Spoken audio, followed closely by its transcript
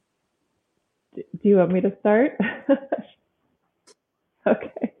Do you want me to start?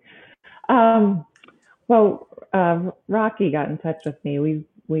 Okay. Um, Rocky got in touch with me.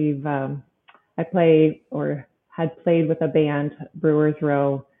 I play or had played with a band, Brewers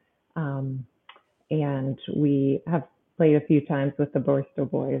Row, um, and we have played a few times with the Borsto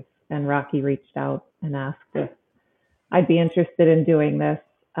Boys. And Rocky reached out and asked if I'd be interested in doing this.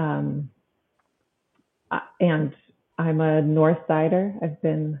 Um, and I'm a North Sider. I've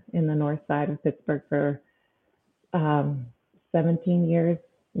been in the North Side of Pittsburgh for um, 17 years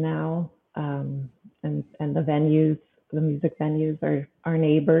now, and the music venues are our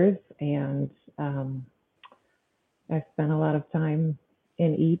neighbors, and I spent a lot of time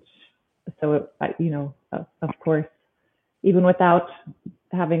in each. So, of course, even without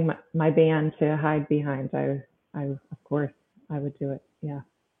having my band to hide behind, of course, I would do it. Yeah.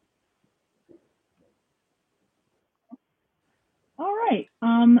 All right.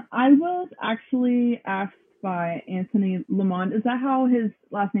 I was actually asked by Anthony Lamond. Is that how his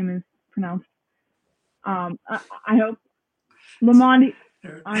last name is pronounced? I hope Lamondi.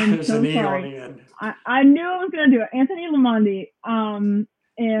 I'm so sorry. I knew I was gonna do it. Anthony Lamondi.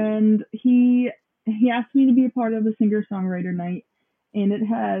 And he asked me to be a part of the singer songwriter night, and it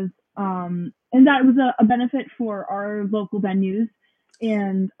has and that was a benefit for our local venues,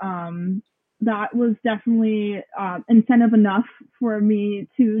 and that was definitely incentive enough for me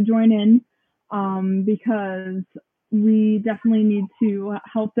to join in, because we definitely need to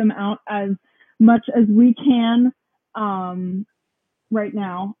help them out as much as we can, right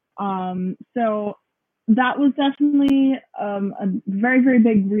now. So that was definitely a very, very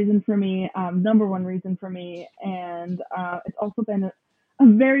big reason for me, number one reason for me. And it's also been a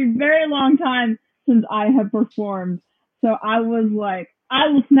very, very long time since I have performed. So I was like, I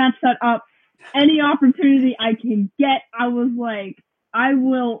will snatch that up any opportunity I can get. I was like,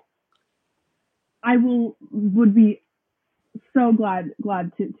 would be so glad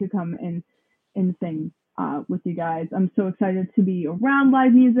to come and sing with you guys. I'm so excited to be around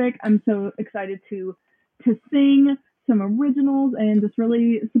live music. I'm so excited to sing some originals and just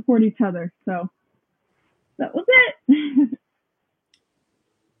really support each other. So that was it.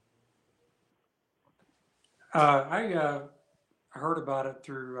 I heard about it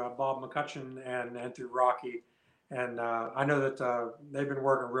through Bob McCutcheon and through Rocky, and I know that they've been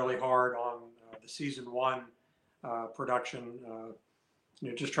working really hard on the season one production.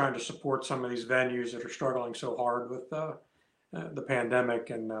 Just trying to support some of these venues that are struggling so hard with the pandemic.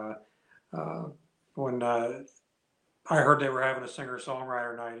 And when I heard they were having a singer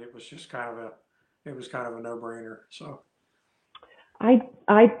songwriter night, it was just kind of a no brainer. So I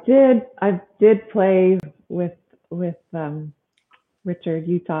did play with Richard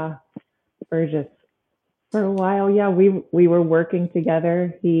Utah Burgess for a while. Yeah, we were working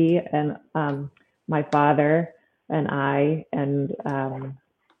together. He and my father and I, and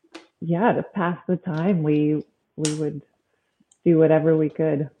yeah, to pass the time, we would do whatever we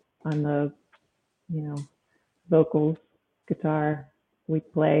could on the you know vocals, guitar.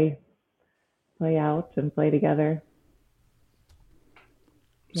 We'd play out and play together.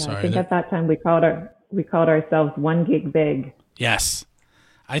 Yeah, I Sorry. think at that time we called ourselves One Gig Big. Yes.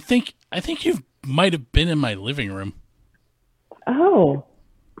 I think you might have been in my living room. Oh,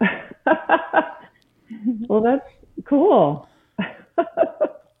 well, that's cool.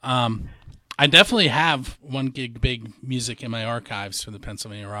 I definitely have One Gig Big music in my archives for the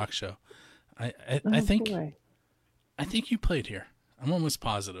Pennsylvania Rock Show. I think Boy. I think you played here. I'm almost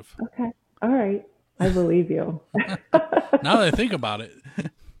positive. Okay, all right, I believe you. Now that I think about it.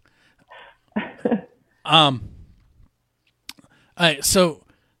 All right, so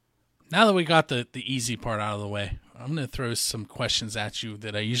now that we got the easy part out of the way, I'm going to throw some questions at you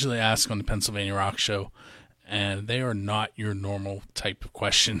that I usually ask on the Pennsylvania Rock Show, and they are not your normal type of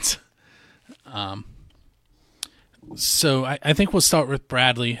questions. So I think we'll start with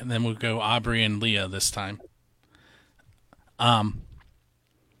Bradley, and then we'll go Aubrey and Leah this time.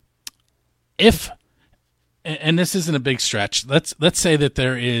 If, and this isn't a big stretch, let's say that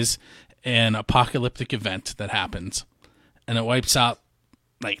there is an apocalyptic event that happens, and it wipes out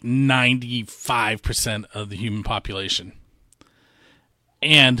like 95% of the human population,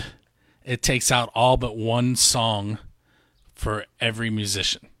 and it takes out all but one song for every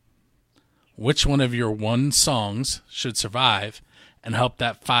musician. Which one of your one songs should survive and help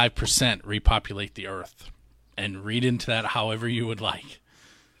that 5% repopulate the earth? And read into that however you would like.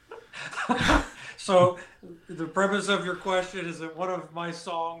 So the premise of your question is that one of my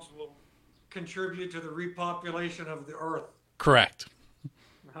songs will contribute to the repopulation of the earth. Correct.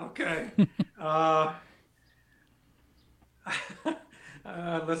 Okay.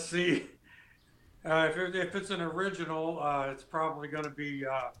 Let's see. If it's an original, it's probably going to be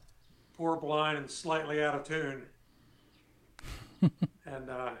Poor Blind and Slightly Out of Tune. And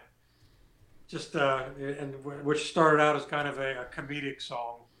which started out as kind of a comedic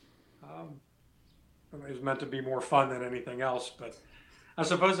song. Um, it was meant to be more fun than anything else. But I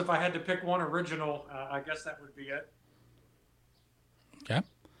suppose if I had to pick one original, I guess that would be it. Okay.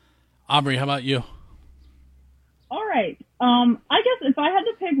 Aubrey, how about you? All right. I guess if I had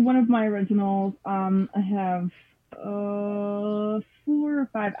to pick one of my originals, I have 4 or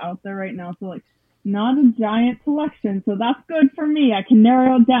 5 out there right now, so like not a giant selection, so that's good for me. I can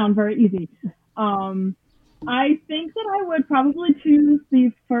narrow it down very easy. I think that I would probably choose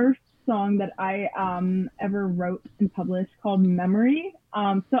the first song that I ever wrote and published called Memory.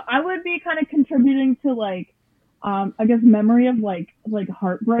 So I would be kind of contributing to like I guess memory of like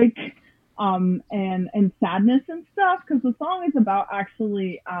heartbreak and sadness and stuff, because the song is about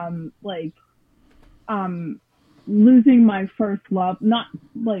actually losing my first love, not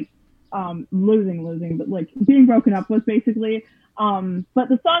like losing, but like being broken up with basically. But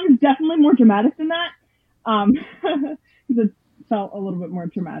the song is definitely more dramatic than that, because it felt a little bit more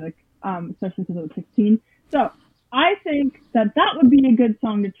dramatic, especially because I was 16. So I think that would be a good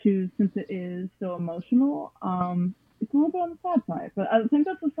song to choose since it is so emotional. It's a little bit on the sad side, but I think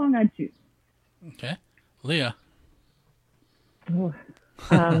that's the song I'd choose. Okay. Leah. Ooh.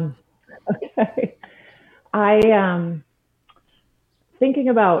 Okay. I thinking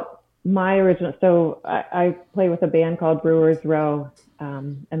about my original. So I play with a band called Brewers Row,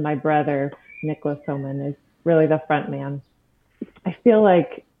 and my brother Nicholas Homan is really the front man. I feel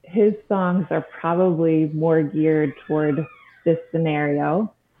like his songs are probably more geared toward this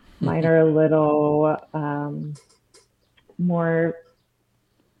scenario. Mine are a little more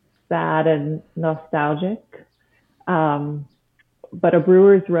sad and nostalgic. But a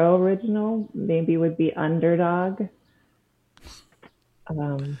Brewers Row original maybe would be Underdog.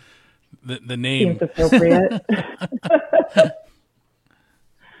 The name seems appropriate.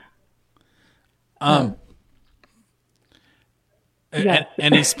 Yes.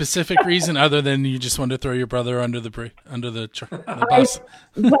 Any specific reason other than you just wanted to throw your brother under the bus?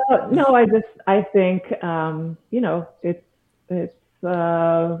 Well, no, I think it's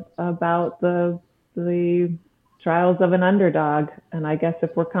about the trials of an underdog, and I guess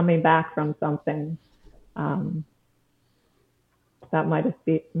if we're coming back from something, that might as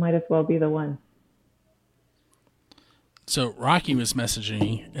well be the one. So Rocky was messaging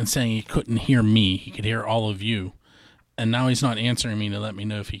me and saying he couldn't hear me; he could hear all of you. And now he's not answering me to let me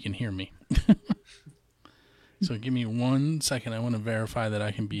know if he can hear me. So give me 1 second. I want to verify that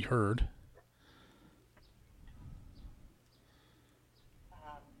I can be heard.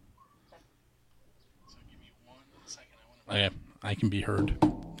 Okay, I can be heard.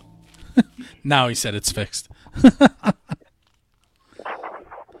 Now he said it's fixed. All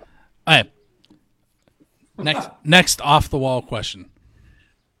right. Next off the wall question.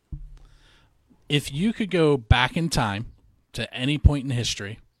 If you could go back in time to any point in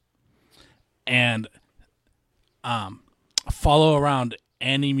history and follow around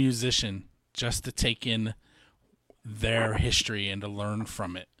any musician just to take in their history and to learn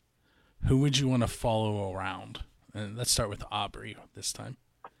from it, who would you want to follow around? And let's start with Aubrey this time.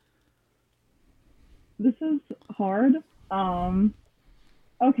 This is hard.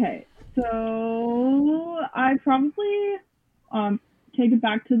 Okay, so I probably take it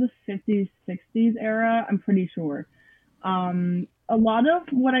back to the 50s, 60s era, I'm pretty sure. A lot of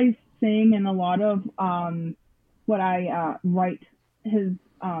what I sing and a lot of what I write is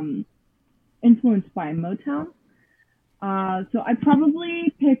influenced by Motown. So I'd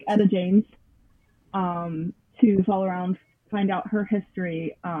probably pick Etta James to follow around, find out her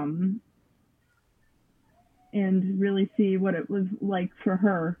history, and really see what it was like for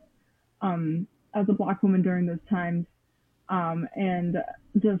her as a Black woman during those times. And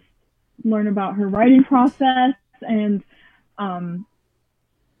just learn about her writing process and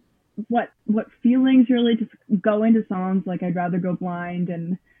what feelings really just go into songs like I'd Rather Go Blind,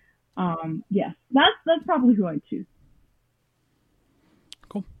 and yes, that's probably who I'd choose.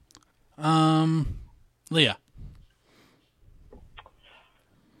 Cool. Leah.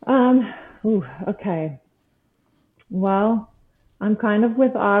 Okay. Well, I'm kind of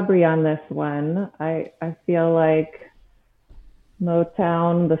with Aubrey on this one. I feel like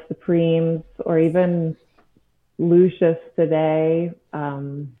Motown, the Supremes, or even Lucius today,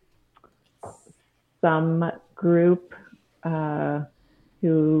 some group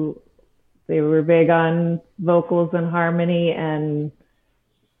who they were big on vocals and harmony, and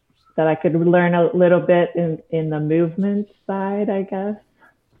that I could learn a little bit in the movement side, I guess.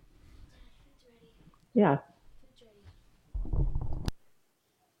 Yeah.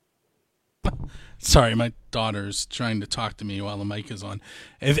 Sorry, my daughter's trying to talk to me while the mic is on.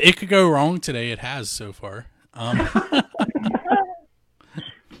 If it could go wrong today, it has so far.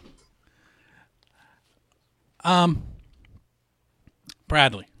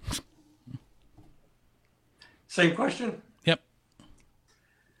 Bradley. Same question. Yep.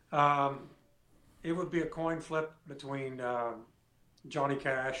 It would be a coin flip between Johnny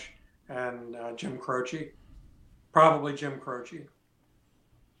Cash and Jim Croce. Probably Jim Croce.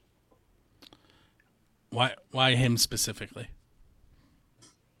 Why him specifically?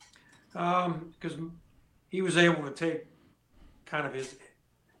 Because he was able to take kind of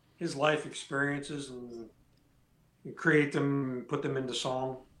his life experiences and create them, put them into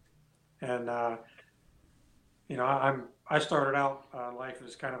song. And I started out life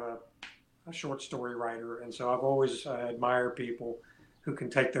as kind of a short story writer, and so I've always admired people who can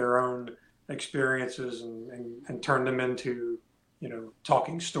take their own experiences and turn them into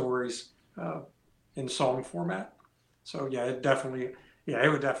talking stories in song format. So yeah, it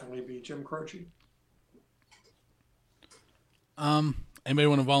would definitely be Jim Croce. Anybody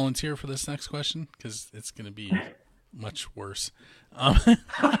want to volunteer for this next question? Because it's going to be much worse.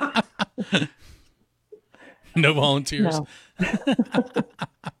 No volunteers. No.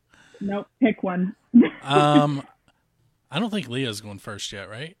 Nope. Pick one. I don't think Leah's going first yet,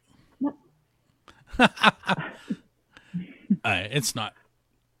 right? It's not.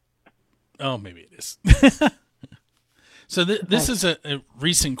 Oh, maybe it is. So this is a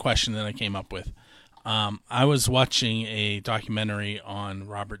recent question that I came up with. I was watching a documentary on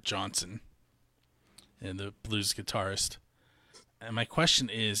Robert Johnson, the blues guitarist. And my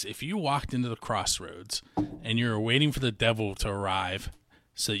question is, if you walked into the crossroads and you were waiting for the devil to arrive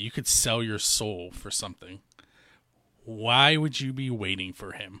so that you could sell your soul for something, why would you be waiting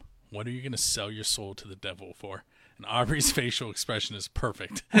for him? What are you going to sell your soul to the devil for? And Aubrey's facial expression is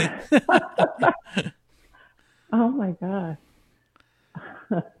perfect. Oh my gosh.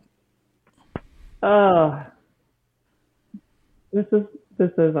 Oh, this is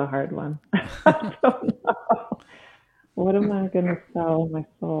a hard one. I don't know. What am I going to sell my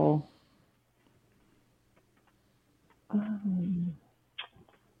soul? My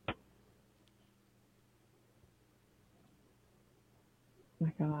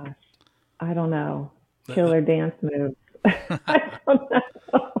gosh, I don't know. Killer dance moves. I don't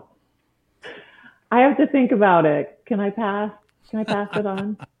know. I have to think about it. Can I pass? Can I pass it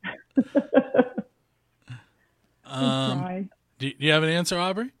on? Try. Do you have an answer,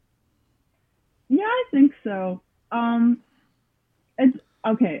 Aubrey? Yeah, I think so. It's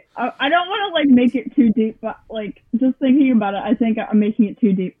okay. I don't want to make it too deep, but just thinking about it, I think I'm making it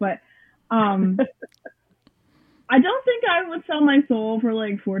too deep. But I don't think I would sell my soul for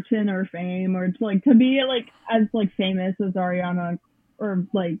fortune or fame or to be as famous as Ariana or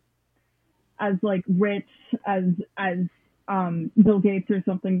as rich as Bill Gates or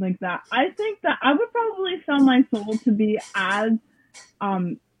something like that. I think that I would probably sell my soul to be as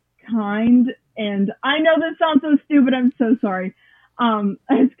kind, and I know this sounds so stupid, I'm so sorry,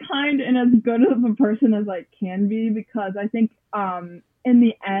 as kind and as good of a person as I can be, because I think in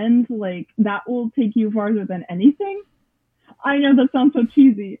the end that will take you farther than anything. I know that sounds so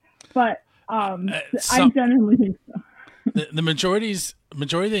cheesy, but I genuinely think so. The majority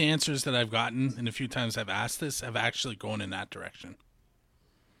of the answers that I've gotten, and a few times I've asked this, have actually gone in that direction.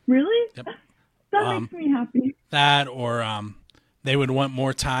 Really? Yep. That makes me happy. That, or they would want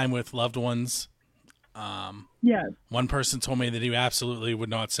more time with loved ones. Yes. One person told me that he absolutely would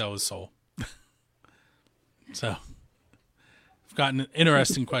not sell his soul. So I've gotten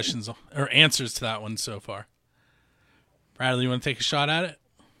interesting questions or answers to that one so far. Bradley, you want to take a shot at it?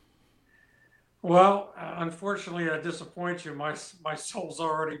 Well, unfortunately, I disappoint you. My soul's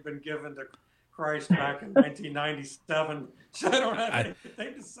already been given to Christ back in 1997, so I don't have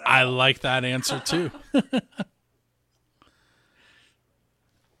anything to say. I like that answer too.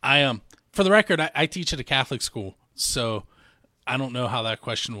 For the record, I teach at a Catholic school, so I don't know how that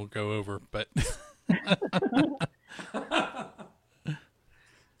question will go over, but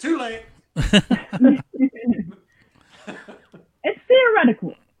too late. It's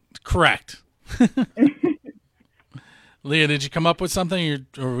theoretical. Correct. Leah, did you come up with something,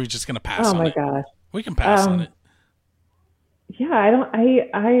 or are we just going to pass on it? Oh my gosh. We can pass on it. Yeah,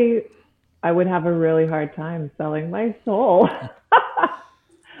 I would have a really hard time selling my soul.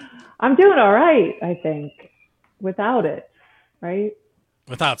 I'm doing all right, I think, without it, right?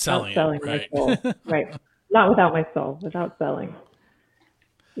 Without selling it, right? My soul. Right. Not without my soul, without selling.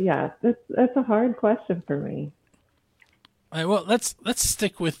 Yeah, that's a hard question for me. All right, well, let's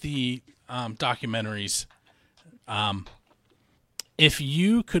stick with the documentaries. If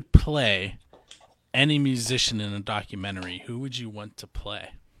you could play any musician in a documentary, who would you want to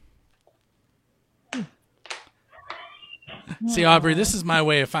play? See, Aubrey, this is my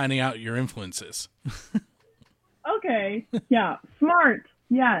way of finding out your influences. Okay. Yeah. Smart.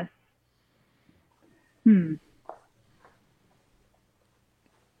 Yes.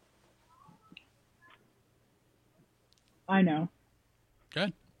 I know.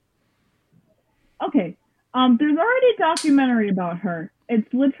 Good. Okay. There's already a documentary about her.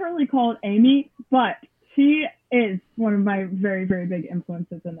 It's literally called Amy, but she is one of my very, very big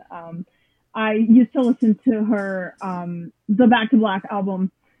influences. And I used to listen to her, the Back to Black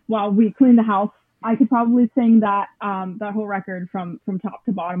album while we cleaned the house. I could probably sing that whole record from top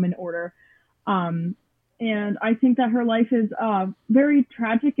to bottom in order. And I think that her life is very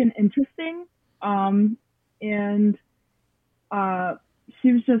tragic and interesting. And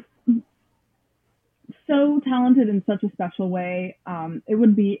she was just so talented in such a special way. It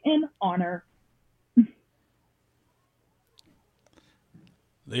would be an honor.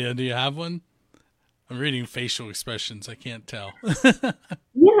 Leah, do you have one? I'm reading facial expressions. I can't tell.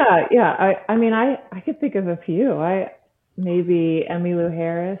 Yeah. I mean, I could think of a few. Maybe Emmylou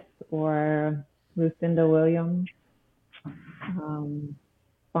Harris or Lucinda Williams,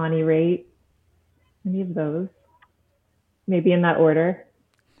 Bonnie Raitt, any of those. Maybe in that order.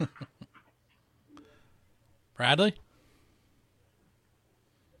 Bradley?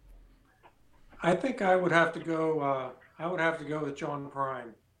 I think I would have to go. I would have to go with John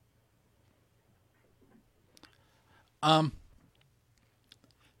Prine.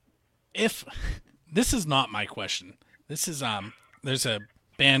 If this is not my question, this is there's a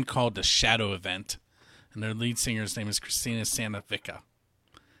band called the Shadow Event, and their lead singer's name is Christina Santavica,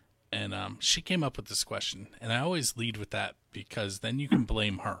 and she came up with this question, and I always lead with that because then you can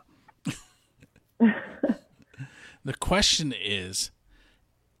blame her. The question is,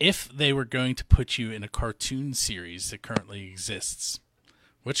 if they were going to put you in a cartoon series that currently exists,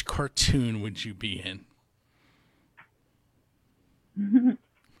 which cartoon would you be in?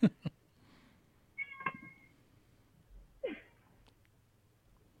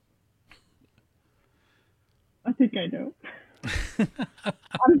 I think I know.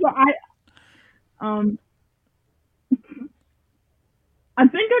 I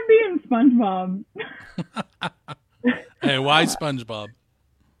think I'd be in SpongeBob. Hey, why SpongeBob?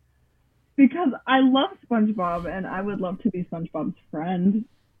 Because I love SpongeBob and I would love to be SpongeBob's friend.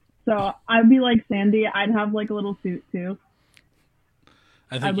 So I'd be like Sandy. I'd have like a little suit too.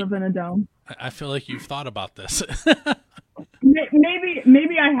 I live in a dome. I feel like you've thought about this.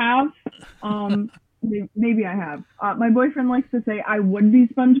 Maybe I have. Maybe I have. My boyfriend likes to say I would be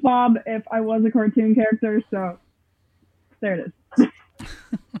SpongeBob if I was a cartoon character. So there it is.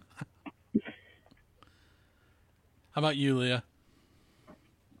 How about you, Leah?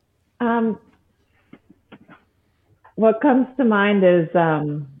 What comes to mind is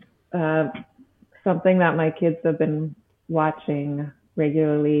something that my kids have been watching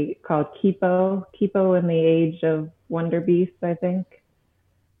regularly called Kipo in the Age of Wonder Beasts, I think.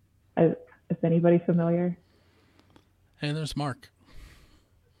 Is anybody familiar? Hey, there's Mark.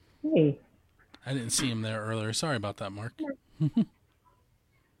 Hey. I didn't see him there earlier. Sorry about that, Mark.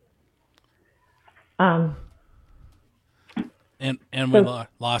 And we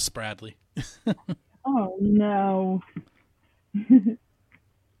lost Bradley. Oh no.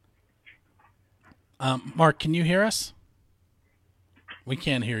 Mark, can you hear us? We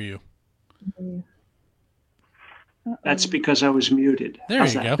can't hear you. That's because I was muted. There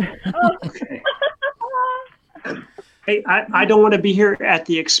you go. Okay. Hey, I don't want to be here at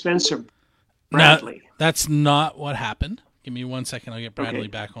the expense of Bradley. No, that's not what happened. Give me 1 second. I'll get Bradley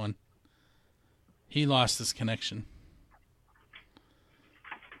back on. He lost his connection.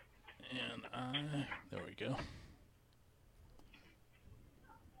 And there we go.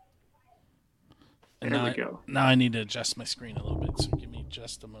 And there we go. Now I need to adjust my screen a little bit, so give me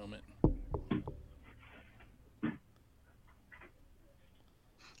just a moment.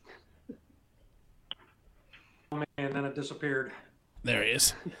 And then it disappeared. There he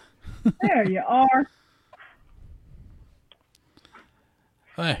is. There you are.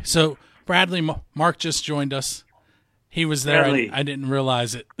 Okay, so Bradley, Mark just joined us. He was there. I didn't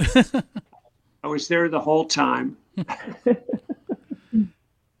realize it. I was there the whole time.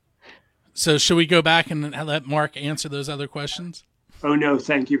 So should we go back and let Mark answer those other questions? Oh, no,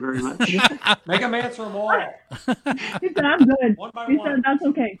 thank you very much. Make him answer them all. He said, I'm good. One by He one. said, that's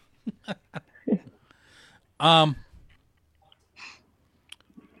okay.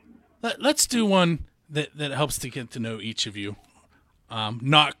 Let's do one that helps to get to know each of you.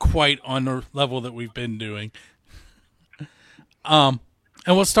 Not quite on the level that we've been doing. And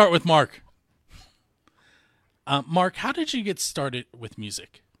we'll start with Mark. Mark, how did you get started with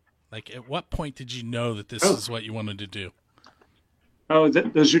music? Like, at what point did you know that this is what you wanted to do? Oh,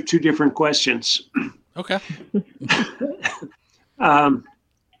 those are two different questions. Okay.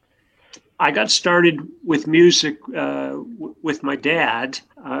 I got started with music with my dad.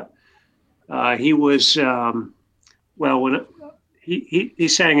 He was when he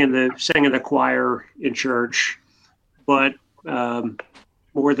sang in the choir in church, but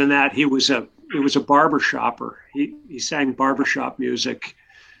more than that, he was a barber shopper. He sang barbershop music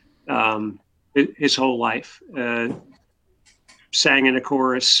his whole life. Sang in a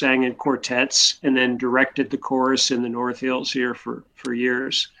chorus, sang in quartets, and then directed the chorus in the North Hills here for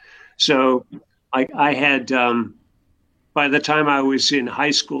years. So I had, by the time I was in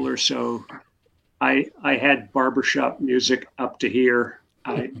high school or so, I had barbershop music up to here.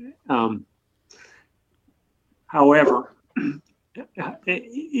 However,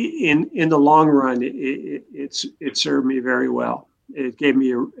 in the long run, it served me very well. It gave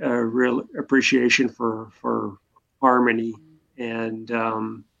me a real appreciation for harmony, and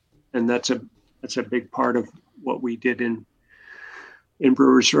that's a big part of what we did in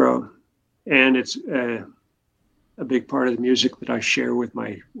Brewers Row, and it's a big part of the music that I share with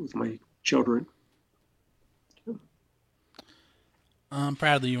my children.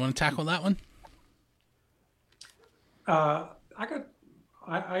 Bradley, you want to tackle that one? My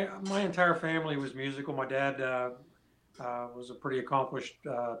entire family was musical. My dad was a pretty accomplished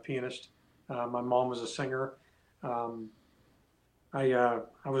pianist. My mom was a singer. I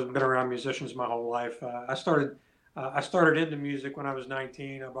was been around musicians my whole life. I started into music when I was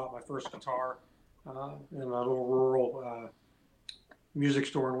 19. I bought my first guitar in a little rural music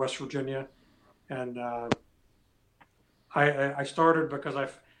store in West Virginia, and I started because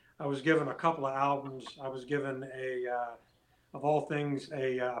I was given a couple of albums. I was given of all things,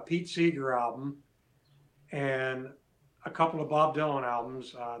 a Pete Seeger album and a couple of Bob Dylan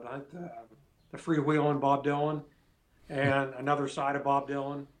albums, the Freewheelin' Bob Dylan and Another Side of Bob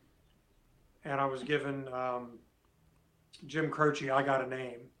Dylan. And I was given Jim Croce, I Got a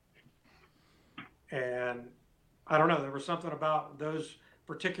Name. And I don't know, there was something about those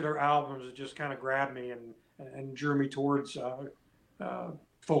particular albums that just kind of grabbed me and drew me towards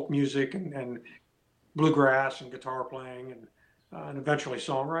folk music and bluegrass and guitar playing and eventually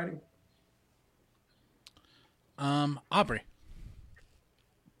songwriting. Aubrey.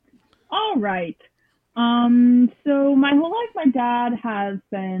 All right. So my whole life, my dad has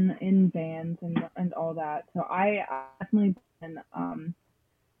been in bands and all that. So I definitely been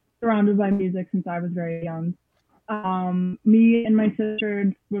surrounded by music since I was very young. Me and my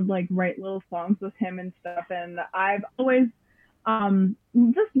sister would like write little songs with him and stuff, and I've always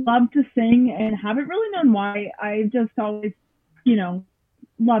just loved to sing and haven't really known why. I just always,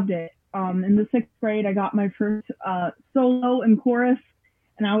 loved it. In the 6th grade, I got my first solo and chorus,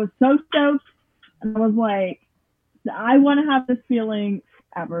 and I was so stoked. And I was like, I want to have this feeling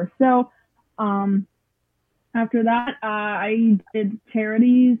ever. So after that, I did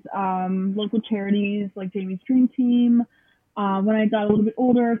charities, local charities like Jamie's Dream Team. When I got a little bit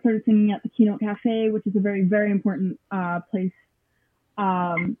older, I started singing at the Keynote Cafe, which is a very, very important place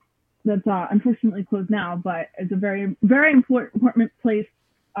that's unfortunately closed now, but it's a very, very important place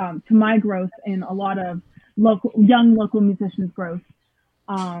to my growth and a lot of young local musicians' growth.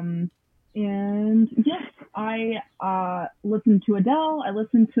 And yes, I listened to Adele, I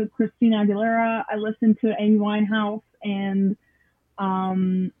listened to Christina Aguilera, I listened to Amy Winehouse, and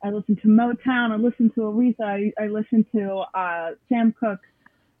I listened to Motown, I listened to Aretha, I listened to Sam Cooke,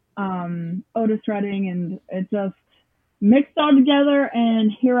 Otis Redding, and it just mixed all together,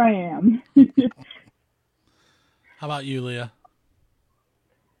 and here I am. How about you, Leah?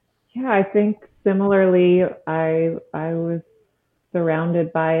 Yeah, I think similarly, I was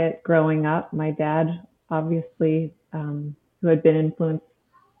surrounded by it growing up. My dad, obviously, who had been influenced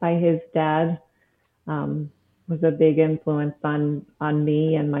by his dad, was a big influence on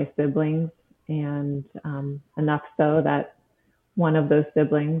me and my siblings, and enough so that one of those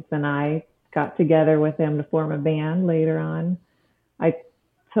siblings and I got together with him to form a band later on. I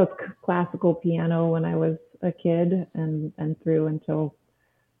took classical piano when I was a kid and through until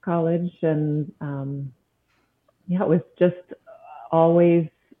college, and it was just always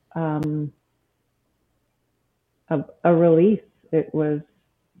a release. It was,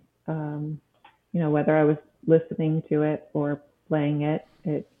 whether I was listening to it or playing it,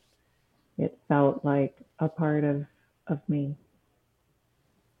 it felt like a part of me.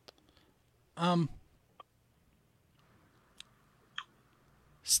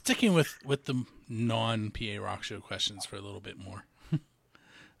 Sticking with the non-PA Rock Show questions for a little bit more.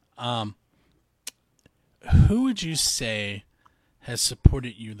 Who would you say has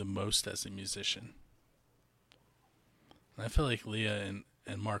supported you the most as a musician? And I feel like Leah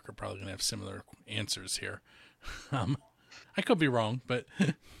and Mark are probably going to have similar answers here. I could be wrong, but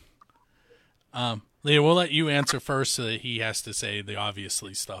Leah, we'll let you answer first so that he has to say the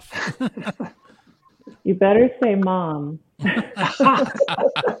obviously stuff. You better say mom.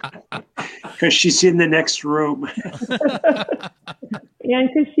 Because she's in the next room. Yeah,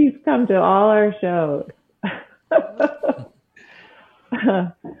 because she's come to all our shows.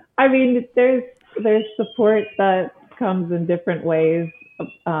 I mean, there's support that comes in different ways.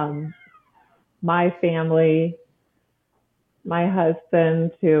 My family, my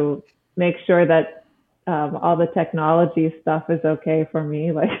husband, to make sure that all the technology stuff is okay for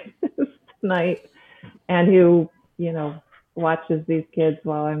me, like tonight, and who, watches these kids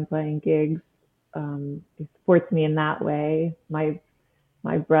while I'm playing gigs. He supports me in that way. My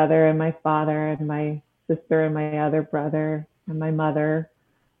brother and my father and my sister and my other brother and my mother,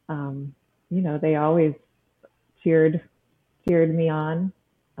 they always cheered me on.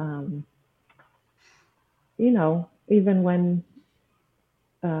 Even when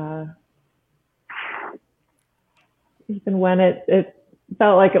it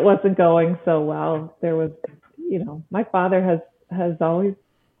felt like it wasn't going so well, there was, my father has always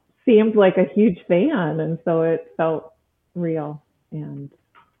seemed like a huge fan, and so it felt real, and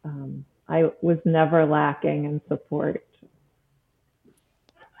I was never lacking in support.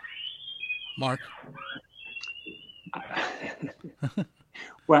 Mark?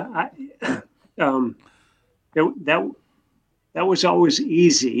 Well, that was always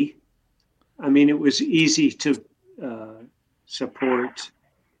easy. I mean, it was easy to support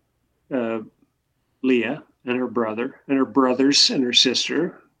Leah and her brother and her brothers and her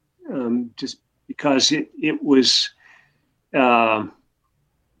sister, just because it was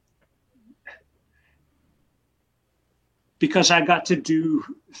because I got to do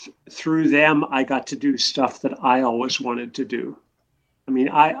through them. I got to do stuff that I always wanted to do. I mean,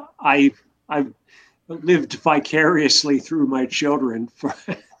 I've lived vicariously through my children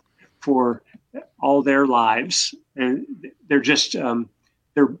for all their lives, and they're just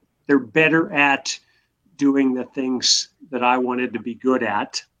they're better at doing the things that I wanted to be good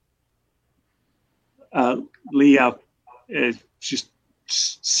at. Leah just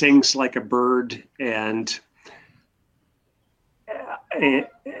sings like a bird and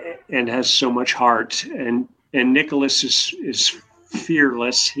has so much heart, and Nicholas is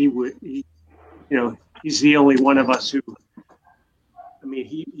fearless. He's the only one of us who, I mean,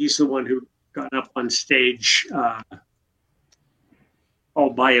 he's the one who got up on stage all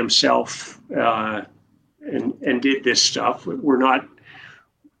by himself and did this stuff. We're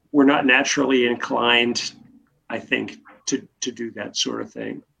not naturally inclined, I think, to do that sort of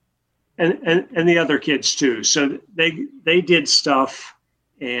thing. And the other kids too. So they did stuff,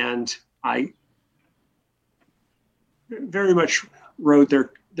 and I very much rode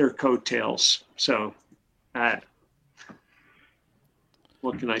their coattails. So,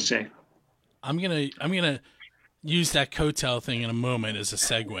 what can I say? I'm gonna use that coattail thing in a moment as a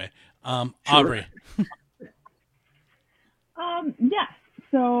segue. Sure. Aubrey. Yes.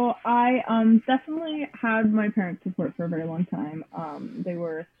 So I definitely had my parents' support for a very long time. They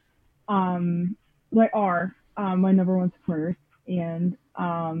were my number one supporters, and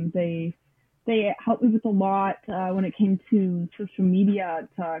they helped me with a lot when it came to social media,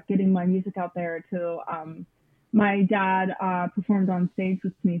 to getting my music out there. To my dad performed on stage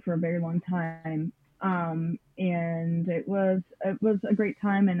with me for a very long time, and it was a great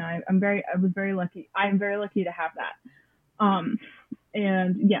time, and I was very lucky. I am very lucky to have that.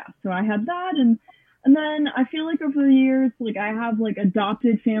 And yeah, so I had that, and then I feel like over the years, like I have like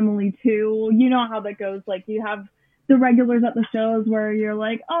adopted family too. You know how that goes. Like you have the regulars at the shows where you're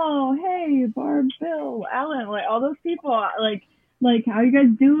like, oh, hey, Barb, Bill, Alan, like all those people, like how you guys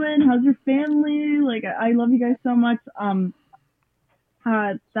doing? How's your family? Like I love you guys so much.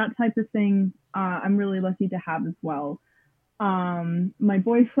 That type of thing, I'm really lucky to have as well. My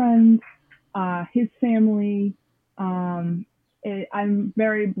boyfriend, his family, I'm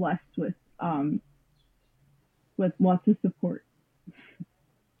very blessed with lots of support.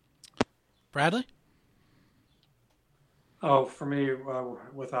 Bradley? Oh, for me,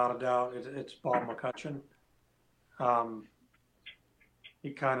 without a doubt, it's Bob McCutcheon.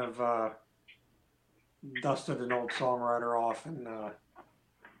 He kind of dusted an old songwriter off and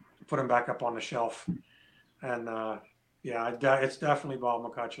put him back up on the shelf. And it's definitely Bob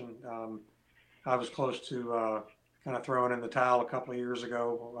McCutcheon. I was close to kind of throwing in the towel a couple of years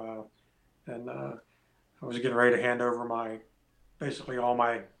ago, and I was getting ready to hand over basically all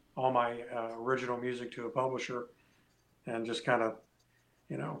my original music to a publisher, and just kind of,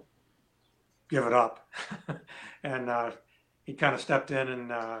 give it up. And he kind of stepped in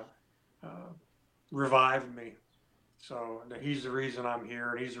and revived me. So he's the reason I'm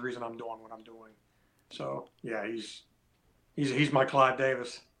here, and he's the reason I'm doing what I'm doing. So yeah, he's my Clive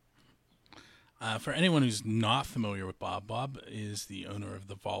Davis. For anyone who's not familiar with Bob, Bob is the owner of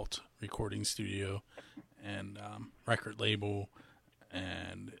the Vault recording studio and record label,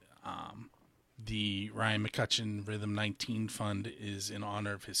 and the Ryan McCutcheon Rhythm 19 Fund is in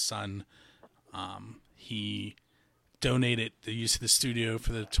honor of his son. He donated the use of the studio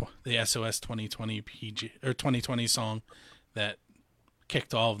for the SOS 2020 PG or 2020 song that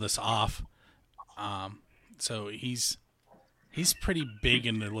kicked all of this off. So he's pretty big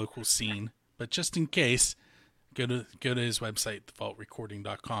in the local scene. But just in case, go to his website,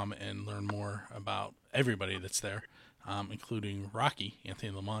 thevaultrecording.com, and learn more about everybody that's there, including Rocky,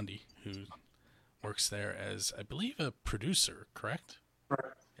 Anthony Lamondi, who works there as, I believe, a producer, correct? Right.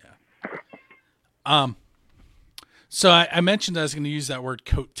 Yeah. So I mentioned I was going to use that word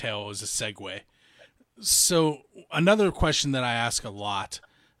coattail as a segue. So another question that I ask a lot,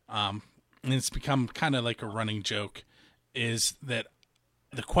 and it's become kind of like a running joke, is that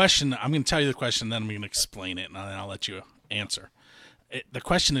the question, I'm going to tell you the question, then I'm going to explain it, and then I'll let you answer. The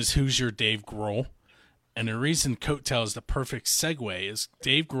question is, who's your Dave Grohl? And the reason coattail is the perfect segue is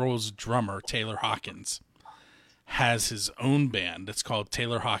Dave Grohl's drummer, Taylor Hawkins, has his own band that's called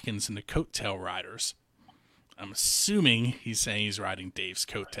Taylor Hawkins and the Coattail Riders. I'm assuming he's saying he's riding Dave's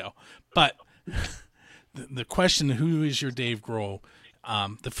coattail. But the question, who is your Dave Grohl?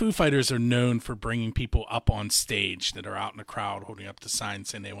 The Foo Fighters are known for bringing people up on stage that are out in the crowd holding up the sign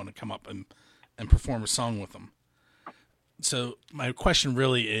saying they want to come up and perform a song with them. So my question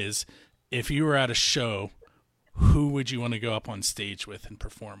really is, if you were at a show, who would you want to go up on stage with and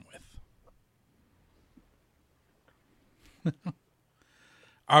perform with?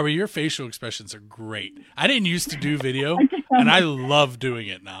 Aubrey, your facial expressions are great. I didn't used to do video, and I love doing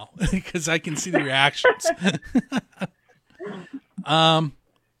it now because I can see the reactions.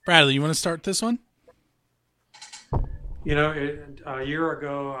 Bradley, you want to start this one? A year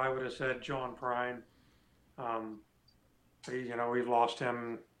ago, I would have said John Prine. We've lost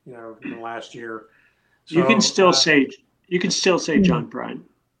him, in the last year. So, you can still say John Prine.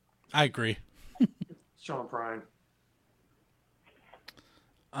 I agree. John Prine.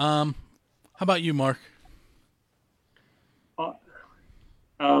 How about you, Mark?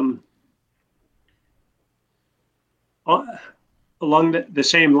 Along the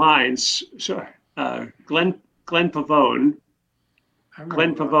same lines, so Glenn Pavone.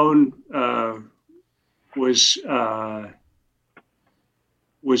 Glenn Pavone was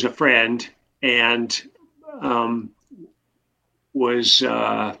a friend and was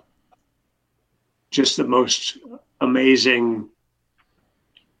just the most amazing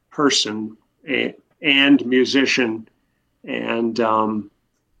person and musician, and I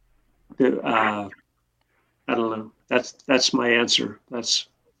don't know. That's my answer. That's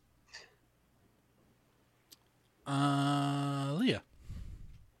Leah.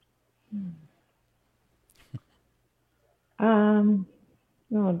 Oh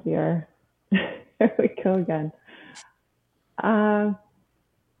dear. Here we go again.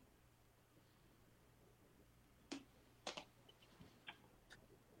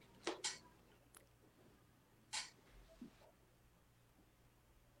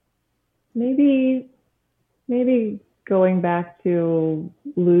 Maybe going back to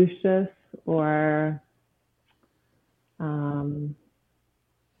Lucius or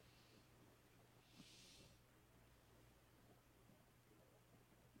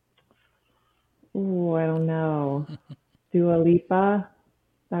I don't know. Dua Lipa.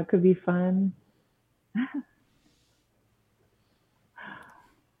 That could be fun.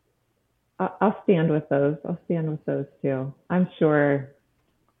 I'll stand with those. I'll stand with those too. I'm sure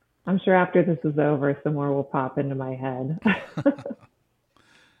after this is over, some more will pop into my head.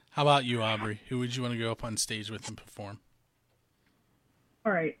 How about you, Aubrey? Who would you want to go up on stage with and perform?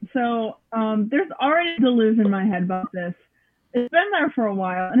 All right. So there's already a delusion in my head about this. It's been there for a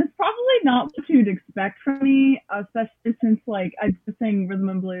while, and it's probably not what you'd expect from me, especially since I just sing rhythm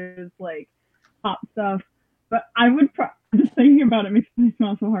and blues, pop stuff. But I would just thinking about it makes me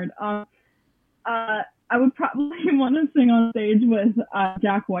smile so hard. I would probably want to sing on stage with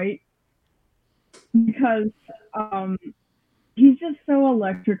Jack White because he's just so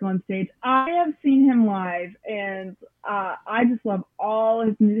electric on stage. I have seen him live, and I just love all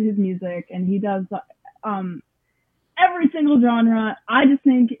his music, and he does every single genre. I just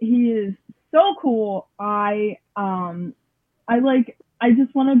think he is so cool. I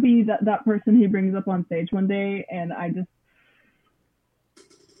just want to be that person he brings up on stage one day, and I just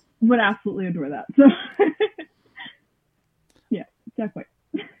would absolutely adore that. So yeah, Jack White.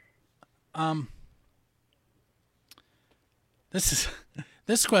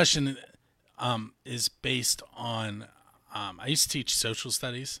 This question is based on I used to teach social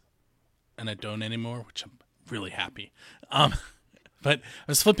studies, and I don't anymore, which I'm really happy. But I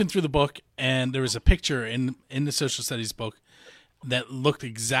was flipping through the book, and there was a picture in the social studies book that looked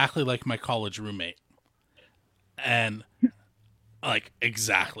exactly like my college roommate, and like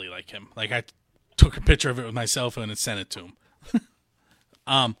exactly like him. Like I took a picture of it with my cell phone and sent it to him.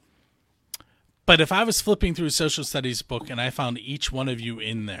 But if I was flipping through a social studies book and I found each one of you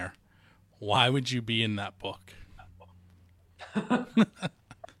in there, why would you be in that book?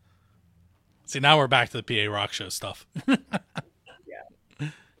 See, now we're back to the PA Rock Show stuff. Yeah.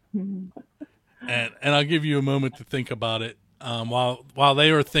 And I'll give you a moment to think about it. While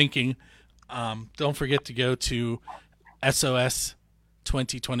they are thinking, don't forget to go to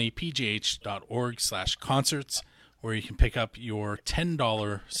sos2020pgh.org/concerts, where you can pick up your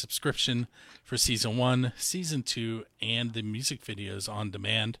 $10 subscription for season 1, season 2, and the music videos on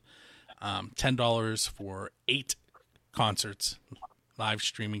demand. $10 for 8 concerts, live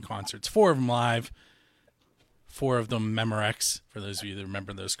streaming concerts, 4 of them live, 4 of them Memorex, for those of you that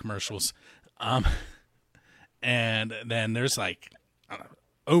remember those commercials. And then there's like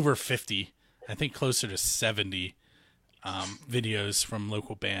over 50, I think closer to 70 videos from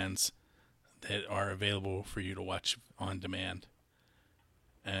local bands that are available for you to watch on demand.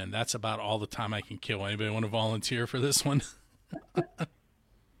 And that's about all the time I can kill. Anybody want to volunteer for this one?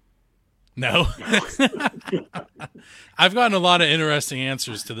 No? I've gotten a lot of interesting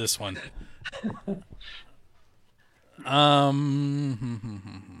answers to this one.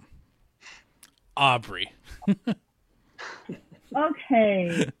 Aubrey.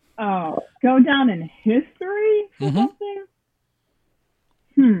 Okay. Oh, go down in history for something?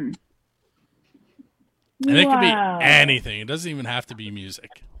 And it could be anything. It doesn't even have to be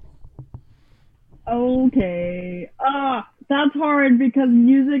music. Okay. That's hard because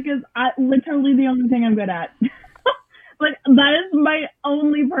music is literally the only thing I'm good at. Like that is my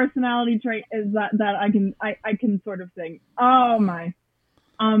only personality trait, is that I can sort of sing. Oh my.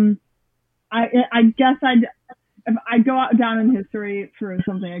 I guess if I go out down in history for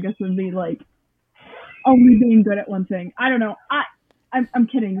something, I guess it would be like only being good at one thing. I don't know. I'm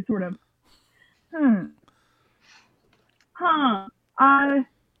kidding, sort of. I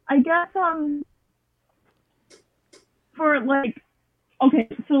guess for like, okay,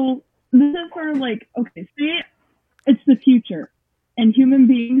 so this is sort of like, okay, say it's the future and human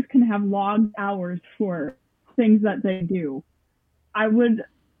beings can have logged hours for things that they do. I would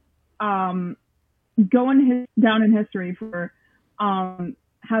go down in history for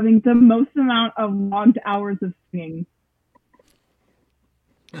having the most amount of logged hours of singing.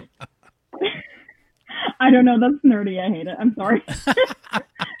 I don't know. That's nerdy. I hate it. I'm sorry. It's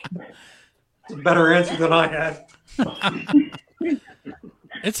a better answer than I had.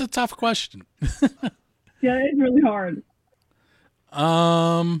 It's a tough question. Yeah, it's really hard.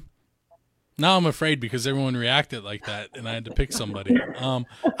 Now I'm afraid because everyone reacted like that and I had to pick somebody.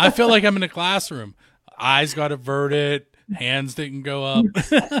 I feel like I'm in a classroom. Eyes got averted. Hands didn't go up.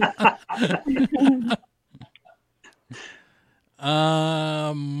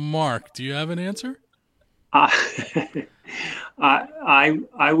 Mark, do you have an answer? I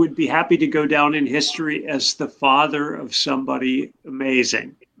would be happy to go down in history as the father of somebody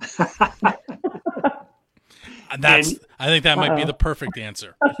amazing. I think that might be the perfect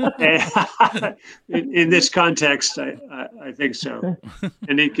answer. In this context, I think so.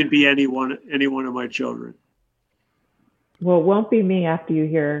 And it could be any one of my children. Well, it won't be me after you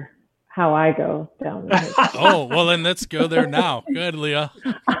hear how I go down. Oh, well, then let's go there now. Good, Leah.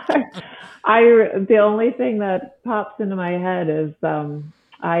 The only thing that pops into my head is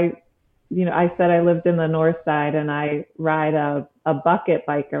I said I lived in the north side and I ride a bucket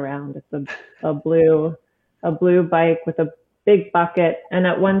bike around. It's a blue bike with a big bucket, and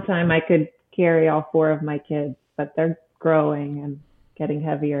at one time I could carry all 4 of my kids, but they're growing and getting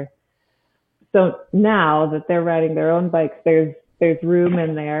heavier. So now that they're riding their own bikes, there's room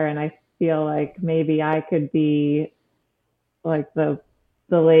in there, and I feel like maybe I could be like the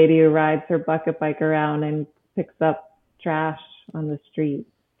lady who rides her bucket bike around and picks up trash on the street,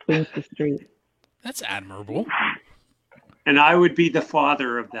 cleans the street. That's admirable. And I would be the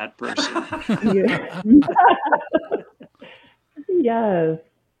father of that person. Yes.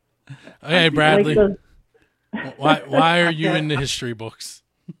 Okay, Bradley. Why are you in the history books?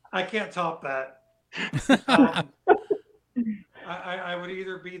 I can't top that. I would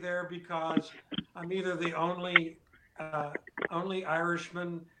either be there because I'm either the only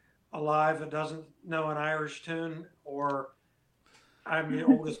Irishman alive that doesn't know an Irish tune, or I'm the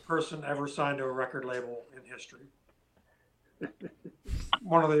oldest person ever signed to a record label in history.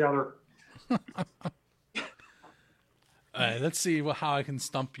 One or the other. All right, let's see how I can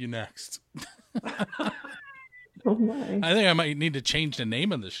stump you next. Oh my. I think I might need to change the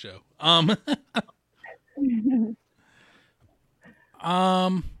name of the show.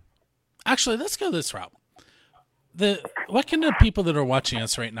 Actually, let's go this route. What can the people that are watching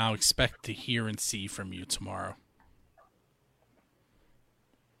us right now expect to hear and see from you tomorrow?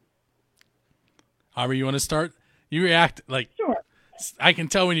 Aubrey, you want to start? You react like Sure. I can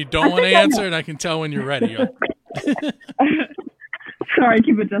tell when you don't want to answer, and I can tell when you're ready. Sorry, I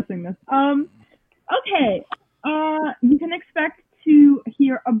keep adjusting this. Okay. You can expect to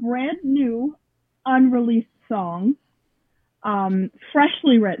hear a brand new, unreleased song,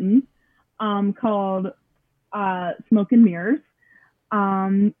 freshly written, called Smoke and Mirrors.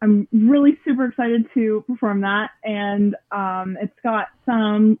 I'm really super excited to perform that, and it's got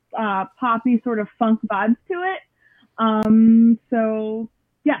some poppy sort of funk vibes to it. So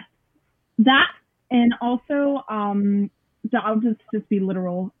yes, that, and also I'll just be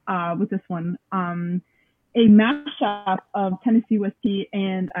literal with this one. A mashup of Tennessee Whiskey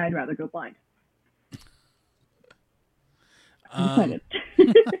and I'd Rather Go Blind. I'm excited.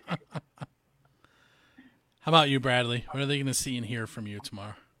 How about you, Bradley? What are they going to see and hear from you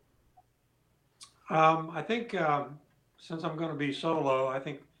tomorrow? I think since I'm going to be solo, I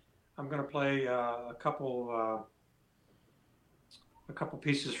think I'm going to play a couple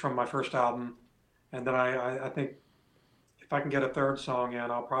pieces from my first album, and then I think if I can get a third song in,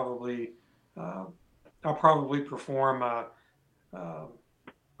 I'll probably perform a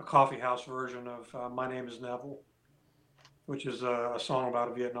coffee house version of My Name Is Neville, which is a song about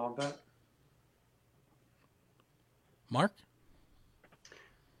a Vietnam vet. Mark?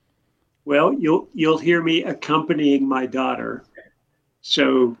 Well, you'll hear me accompanying my daughter,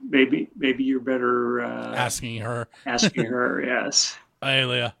 so maybe you're better Asking her. Asking her, yes. Hey,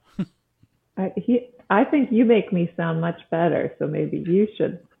 Leah. I think you make me sound much better, so maybe you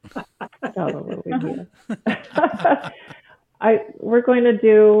should tell them what we hear. We're going to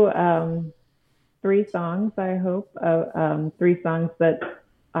do 3 songs, I hope. 3 songs that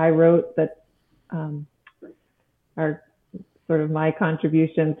I wrote that are sort of my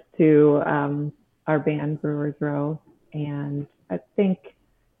contributions to our band Brewers Row. And I think,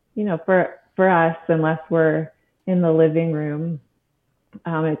 for us, unless we're in the living room,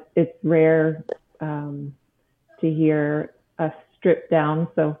 it's rare to hear us stripped down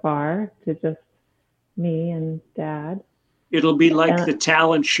so far to just me and Dad. It'll be like the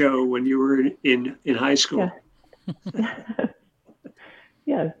talent show when you were in high school. Yeah.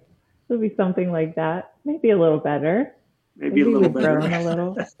 Yes, it'll be something like that. Maybe a little better. Maybe a little we've better. Grown a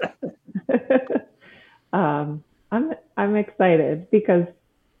little. I'm excited because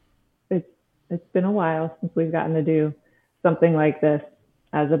it's been a while since we've gotten to do something like this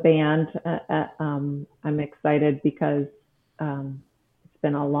as a band. I'm excited because it's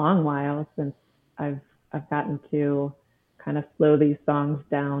been a long while since I've gotten to kind of slow these songs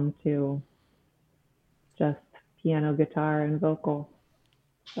down to just piano, guitar, and vocal.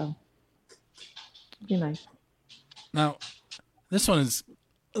 So it'd be nice. Now, this one is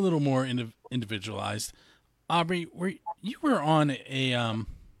a little more individualized. Aubrey, you were on a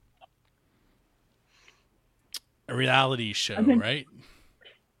reality show, right?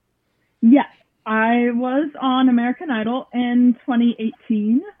 Yes, I was on American Idol in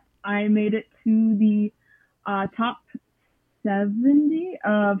 2018. I made it to the top 70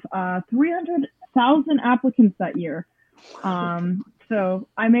 of 300,000 applicants that year. So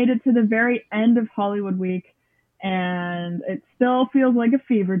I made it to the very end of Hollywood Week, and it still feels like a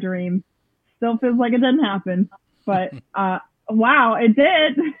fever dream. Still feels like it didn't happen, but wow, it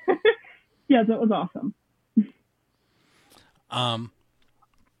did. Yes, it was awesome.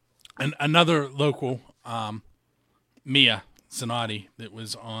 And another local, Mia Zanotti, that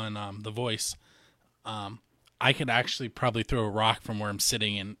was on The Voice. I could actually probably throw a rock from where I'm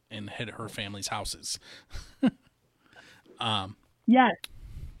sitting and hit her family's houses. Yes.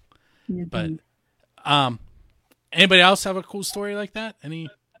 But anybody else have a cool story like that?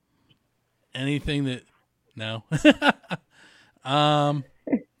 Anything that no?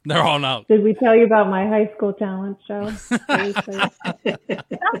 They're all out. Did we tell you about my high school talent show? That's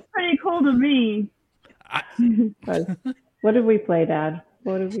pretty cool to me. What did we play, Dad?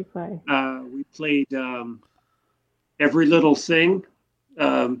 What did we play? We played Every Little Thing,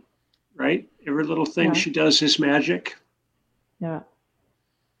 right? Every Little Thing She Does is Magic. Yeah.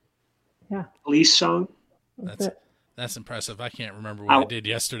 Yeah. Police song. That's impressive. I can't remember what I did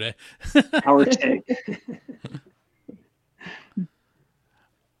yesterday. Our take.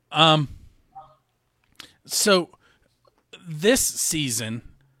 So this season,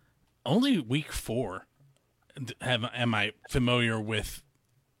 only week 4, am I familiar with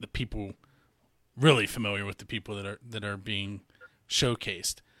the people, really familiar with the people that are being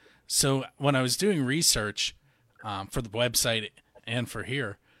showcased. So when I was doing research for the website and for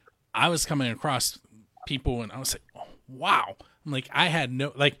here, I was coming across people and I was like, oh, wow. I'm like, I had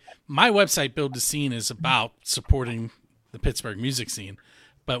no, like, my website Build the Scene is about supporting the Pittsburgh music scene.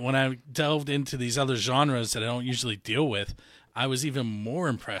 But when I delved into these other genres that I don't usually deal with, I was even more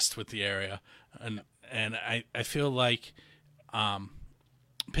impressed with the area. And I feel like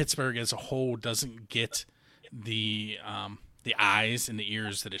Pittsburgh as a whole doesn't get the eyes and the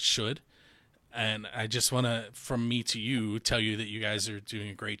ears that it should. And I just want to, from me to you, tell you that you guys are doing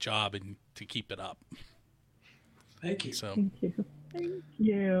a great job and to keep it up. Thank you. So, Thank you. Thank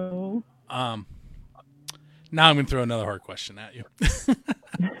you. Now I'm going to throw another hard question at you.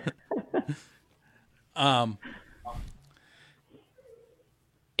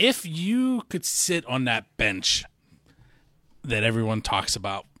 If you could sit on that bench that everyone talks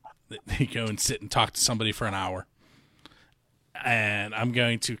about, that you go and sit and talk to somebody for an hour, and I'm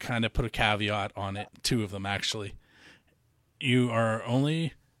going to kind of put a caveat on it, 2 of them actually. You are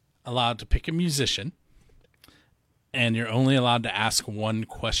only allowed to pick a musician, and you're only allowed to ask one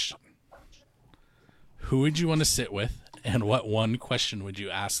question. Who would you want to sit with, and what one question would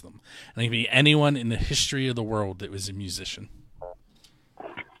you ask them? And it could be anyone in the history of the world that was a musician.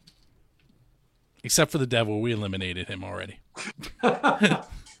 Except for the devil, we eliminated him already. Go.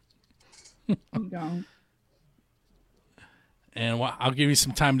 And I'll give you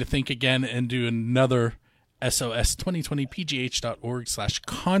some time to think again and do another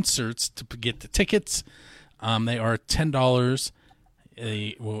SOS2020pgh.org/concerts to get the tickets. They are $10.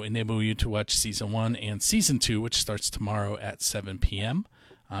 They will enable you to watch Season 1 and Season 2, which starts tomorrow at 7 p.m.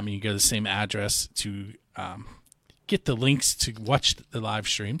 You go to the same address to get the links to watch the live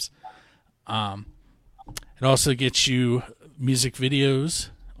streams. It also gets you music videos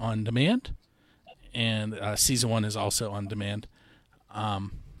on demand, and Season 1 is also on demand.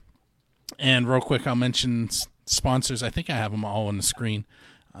 And real quick, I'll mention sponsors. I think I have them all on the screen.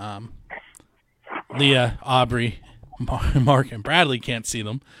 Leah, Aubrey, Mark, and Bradley can't see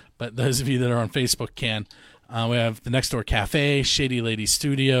them, but those of you that are on Facebook can. We have the Next Door Cafe, Shady Lady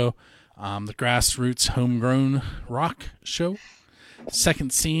Studio, the Grassroots Homegrown Rock Show,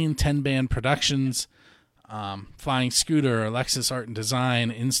 Second Scene, 10 Band Productions, Flying Scooter, Alexis Art and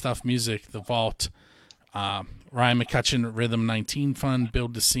Design, In Stuff Music, The Vault, Ryan McCutcheon, Rhythm 19 Fund,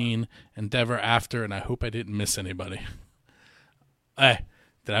 Build the Scene, Endeavor After, and I hope I didn't miss anybody. Hey,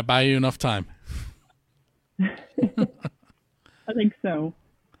 did I buy you enough time? I think so.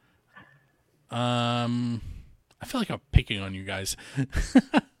 I feel like I'm picking on you guys.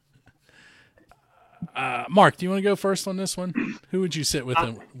 Mark, do you want to go first on this one? Who would you sit with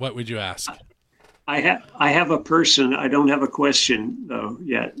and what would you ask? I have a person. I don't have a question though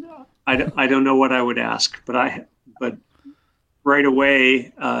yet. I don't know what I would ask, but right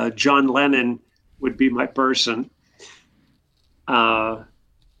away, John Lennon would be my person. And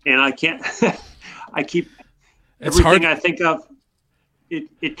I can't. I keep everything I think of.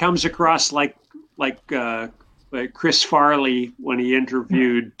 It comes across like Chris Farley when he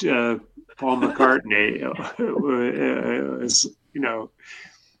interviewed Paul McCartney.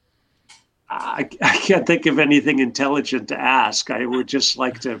 I can't think of anything intelligent to ask. I would just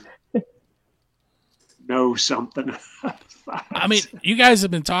like to know something. I mean, you guys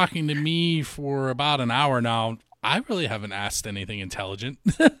have been talking to me for about an hour now. I really haven't asked anything intelligent.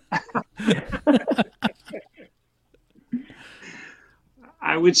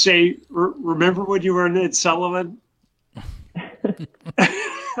 I would say, remember when you were in Ed Sullivan?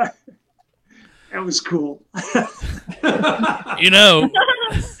 That was cool.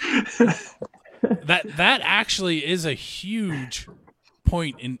 That actually is a huge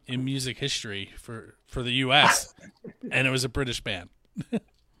point in music history for the U.S., and it was a British band.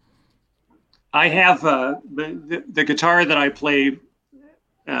 I have the guitar that I play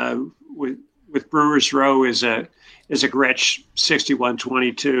with Brewers Row is a Gretsch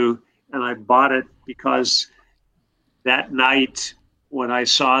 6122, and I bought it because that night when I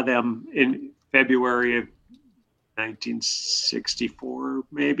saw them in February of 1964,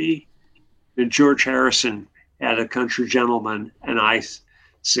 maybe, and George Harrison had a Country Gentleman, and I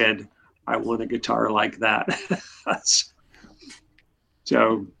said, I want a guitar like that.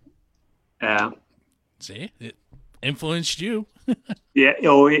 So, yeah. See, it influenced you. Yeah,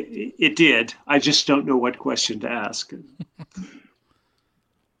 oh, it did. I just don't know what question to ask.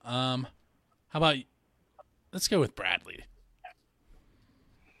 How about, let's go with Bradley.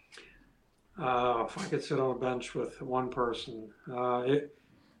 If I could sit on a bench with one person,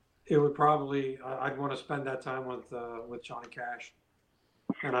 it would probably I'd want to spend that time with Johnny Cash,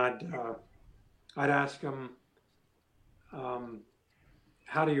 and I'd ask him,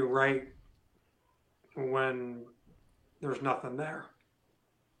 how do you write when there's nothing there?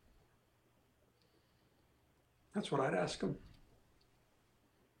 That's what I'd ask him.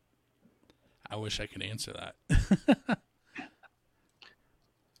 I wish I could answer that.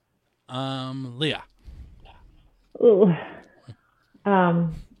 Leah. Ooh. I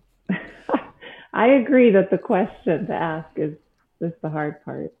agree that the question to ask is the hard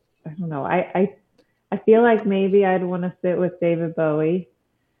part. I don't know. I feel like maybe I'd want to sit with David Bowie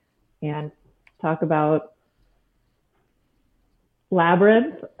and talk about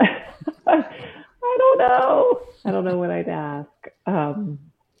Labyrinth. I don't know. I don't know what I'd ask.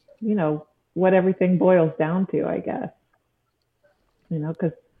 What everything boils down to, I guess.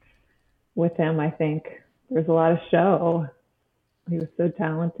 Because with him, I think there's a lot of show. He was so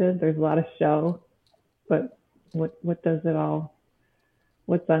talented. There's a lot of show, but what does it all?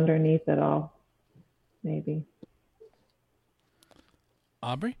 What's underneath it all? Maybe.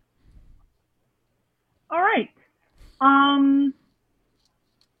 Aubrey? All right.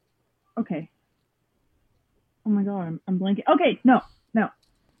 Okay. Oh my God, I'm blanking. Okay, no.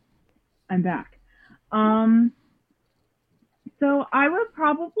 I'm back. So I would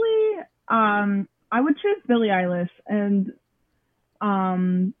probably, I would choose Billie Eilish, and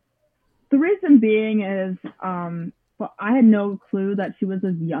the reason being is, well, I had no clue that she was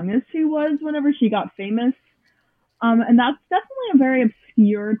as young as she was whenever she got famous. And that's definitely a very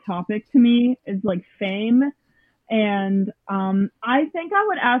obscure topic to me, is like fame. And I think I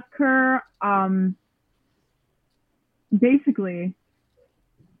would ask her, basically,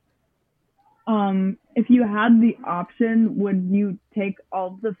 if you had the option, would you take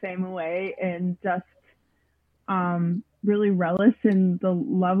all the fame away and just really relish in the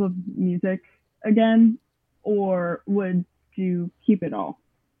love of music again? Or would you keep it all?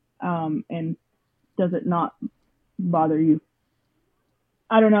 And does it not bother you?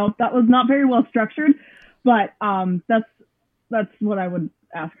 I don't know. That was not very well structured, but that's what I would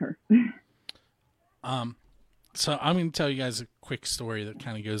ask her. So I'm going to tell you guys a quick story that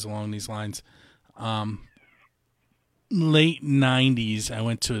kind of goes along these lines. Late 90s, I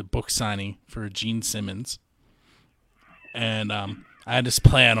went to a book signing for Gene Simmons. And I had this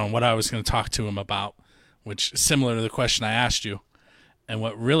plan on what I was going to talk to him about, which is similar to the question I asked you. And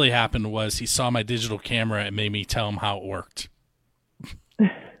what really happened was he saw my digital camera and made me tell him how it worked.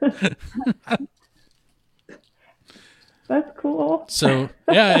 That's cool. So,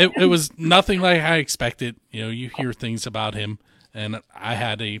 yeah, it was nothing like I expected. You hear things about him, and I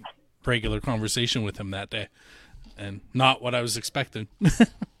had a regular conversation with him that day, and not what I was expecting. All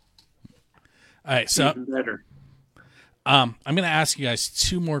right, so Even better. I'm going to ask you guys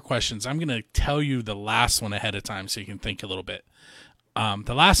two more questions. I'm going to tell you the last one ahead of time so you can think a little bit.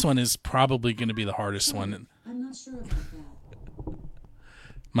 The last one is probably going to be the hardest one. I'm not sure about that.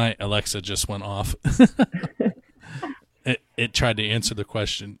 My Alexa just went off. It tried to answer the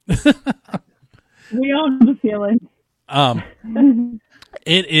question. We all have the feeling.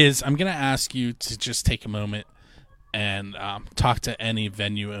 It is. I'm going to ask you to just take a moment and talk to any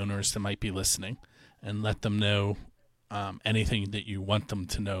venue owners that might be listening and let them know anything that you want them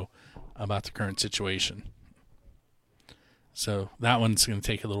to know about the current situation. So that one's going to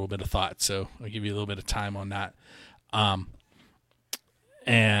take a little bit of thought. So I'll give you a little bit of time on that.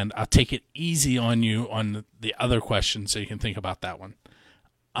 And I'll take it easy on you on the other question so you can think about that one.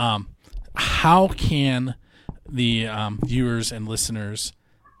 How can the viewers and listeners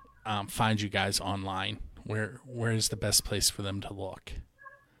find you guys online? Where is the best place for them to look?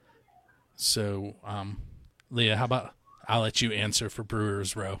 So, Leah, how about I'll let you answer for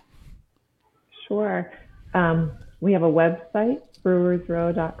Brewers Row. Sure. We have a website,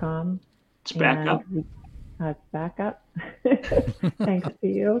 brewersrow.com. It's back up. It's back up. Thanks to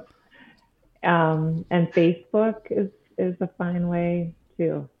you. And Facebook is a fine way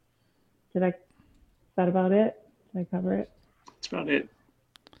too. Is that about it? Did I cover it? That's about it.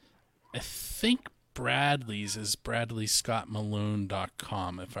 I think Bradley's is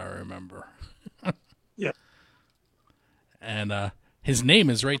bradleyscottmalone.com, if I remember. Yeah. And his name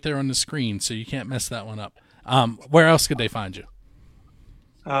is right there on the screen, so you can't mess that one up. Where else could they find you?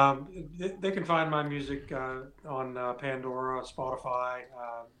 They can find my music on Pandora, Spotify,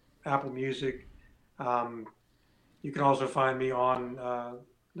 Apple Music. Um, you can also find me on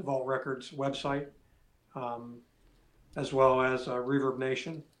the Vault Records website, um, as well as Reverb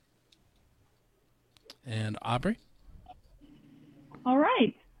Nation. And Aubrey? All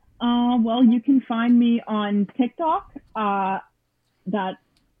right. Well, you can find me on TikTok. That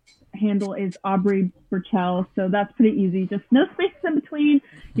handle is Aubrey Burchell, so that's pretty easy. Just no spaces in between.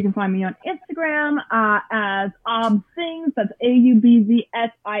 You can find me on Instagram as Obzings. That's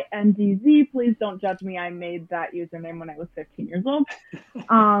AUBZSINDZ. Please don't judge me. I made that username when I was 15 years old.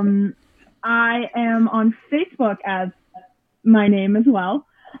 I am on Facebook as my name as well.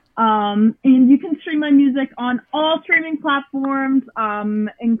 And you can stream my music on all streaming platforms,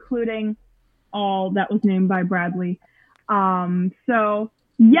 including all that was named by Bradley. So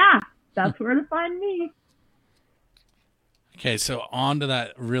yeah, that's where to find me. Okay, so on to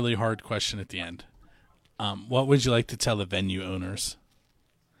that really hard question at the end. What would you like to tell the venue owners?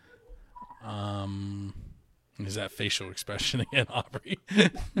 Is that facial expression again, Aubrey? I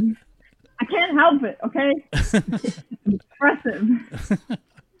can't help it, okay? Expressive.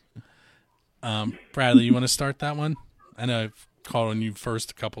 Bradley, you want to start that one? I know I've called on you first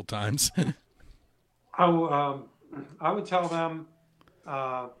a couple times. I would tell them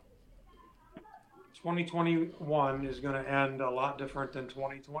 2021 is going to end a lot different than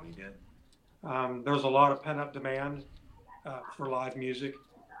 2020 did. There's a lot of pent-up demand for live music.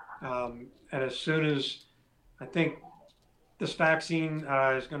 And as soon as I think this vaccine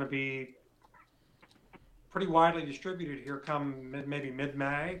is going to be pretty widely distributed here come maybe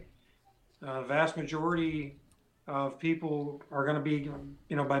mid-May, vast majority of people are going to be,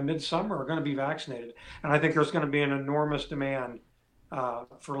 by midsummer are going to be vaccinated. And I think there's going to be an enormous demand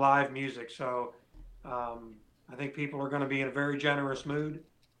for live music. So I think people are going to be in a very generous mood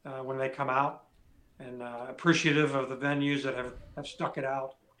when they come out, and appreciative of the venues that have stuck it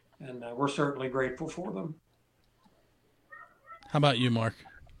out. And we're certainly grateful for them. How about you, Mark?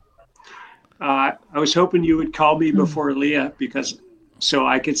 I was hoping you would call me before Leah, so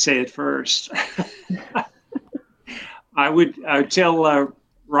I could say it first. I would tell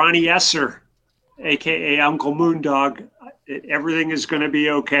Ronnie Esser, aka Uncle Moondog, that everything is going to be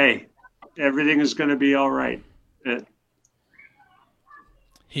okay. Everything is going to be all right.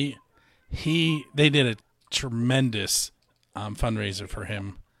 They did a tremendous fundraiser for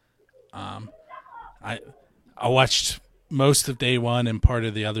him. I watched most of day one and part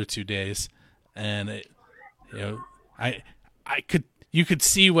of the other 2 days, and you could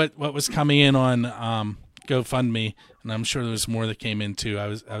see what was coming in on GoFundMe, and I'm sure there was more that came in too. I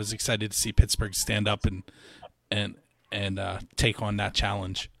was excited to see Pittsburgh stand up and take on that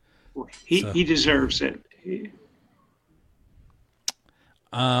challenge. He deserves it.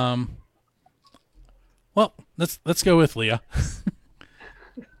 Well, let's go with Leah.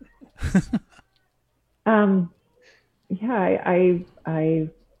 I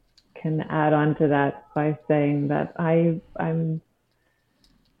can add on to that by saying that I'm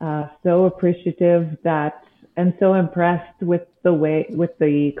so appreciative and so impressed with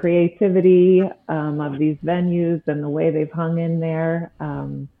the creativity of these venues and the way they've hung in there.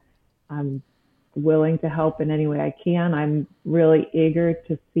 I'm willing to help in any way I can. I'm really eager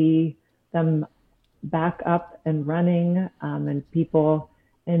to see them back up and running, and people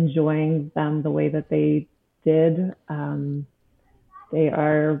enjoying them the way that they did. They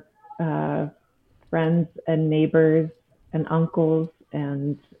are friends and neighbors and uncles,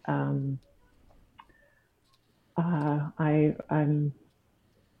 and I'm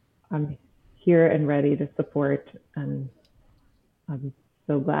here and ready to support, and I'm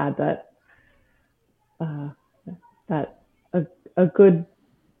so glad that a good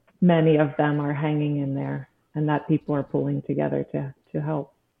many of them are hanging in there, and that people are pulling together to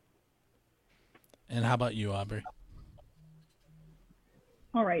help. And how about you, Aubrey?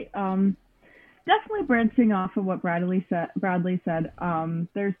 All right. Definitely branching off of what Bradley said.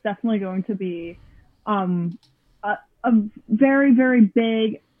 There's definitely going to be a very, very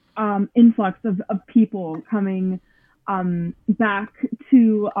big influx of people coming back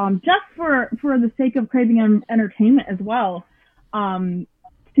to just for the sake of craving entertainment as well,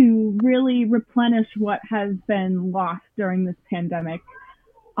 to really replenish what has been lost during this pandemic.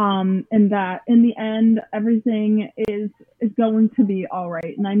 And that in the end, everything is going to be all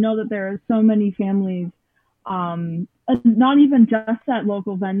right. And I know that there are so many families, not even just at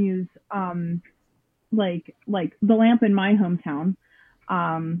local venues, like the Lamp in my hometown.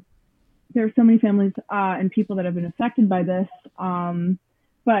 There are so many families and people that have been affected by this.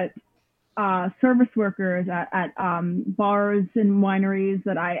 But service workers at bars and wineries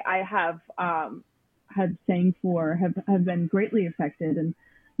that I have had sang for have been greatly affected, and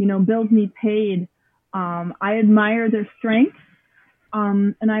bills need paid. I admire their strength,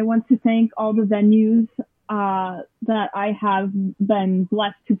 and I want to thank all the venues that I have been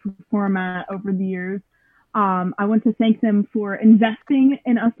blessed to perform at over the years. I want to thank them for investing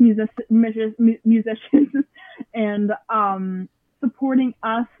in us musicians and supporting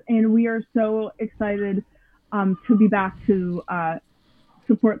us, and we are so excited to be back to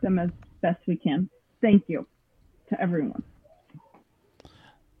support them as best we can. Thank you to everyone.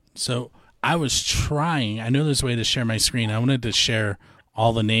 So I was trying, I know there's a way to share my screen. I wanted to share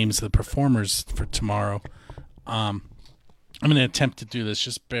all the names of the performers for tomorrow. I'm going to attempt to do this.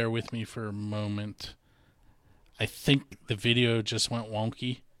 Just bear with me for a moment. I think the video just went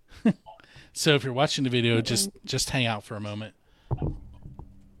wonky. So if you're watching the video, just hang out for a moment.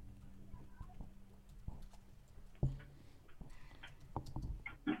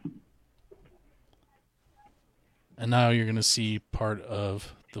 And now you're going to see part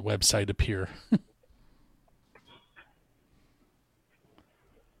of the website appear.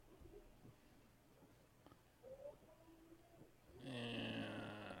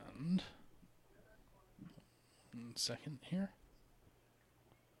 And 1 second here.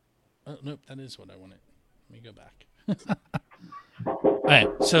 Oh, nope, that is what I wanted. Let me go back. All right,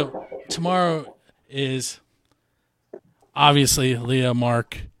 so tomorrow is obviously Leah,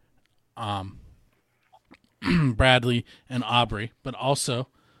 Mark, Bradley, and Aubrey, but also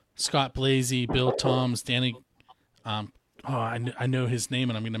Scott Blasey, Bill Toms, Danny. I know his name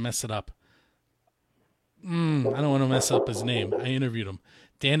and I'm going to mess it up. I don't want to mess up his name. I interviewed him.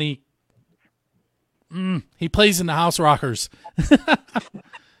 Danny. He plays in the House Rockers.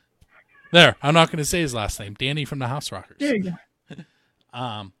 There, I'm not going to say his last name. Danny from the House Rockers. There you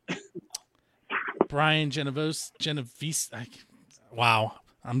go. Brian Genovese. Wow,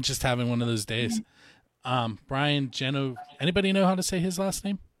 I'm just having one of those days. Brian Anybody know how to say his last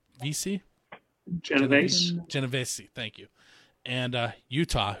name? VC? Genovese, thank you. And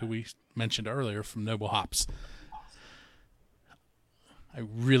Utah, who we mentioned earlier from Noble Hops. I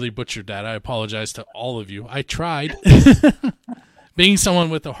really butchered that. I apologize to all of you. I tried. Being someone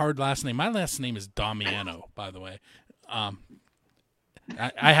with a hard last name. My last name is Damiano, by the way. I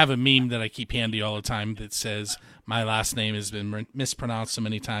have a meme that I keep handy all the time that says my last name has been mispronounced so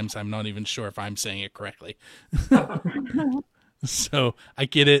many times I'm not even sure if I'm saying it correctly. So I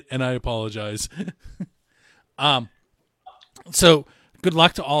get it and I apologize. So good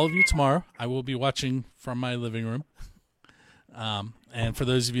luck to all of you tomorrow. I will be watching from my living room. And for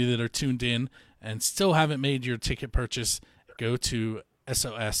those of you that are tuned in and still haven't made your ticket purchase, go to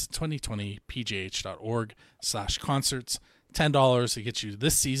sos2020pgh.org/concerts. $10 to get you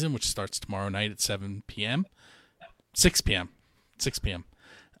this season, which starts tomorrow night at 7 p.m. 6 p.m.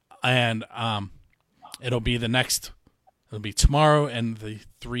 And it'll be tomorrow and the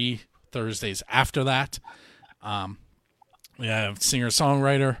 3 Thursdays after that. We have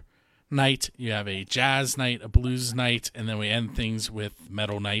singer-songwriter night. You have a jazz night, a blues night, and then we end things with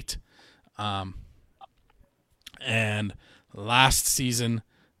metal night. And last season,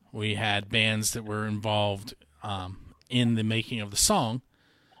 we had bands that were involved in the making of the song.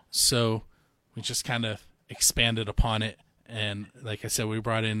 So we just kind of expanded upon it. And like I said, we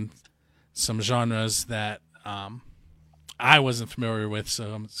brought in some genres that I wasn't familiar with.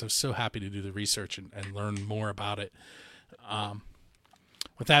 So I'm so happy to do the research and learn more about it.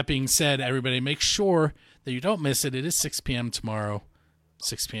 With that being said, everybody make sure that you don't miss it. It is 6 p.m. tomorrow,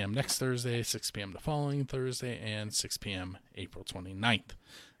 6 p.m. next Thursday, 6 p.m. the following Thursday, and 6 p.m. April 29th.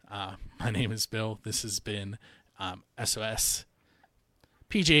 My name is Bill. This has been SOS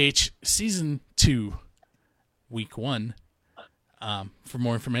PGH Season 2, Week 1. For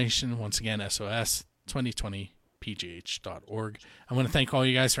more information, once again, sos2020pgh.org. I want to thank all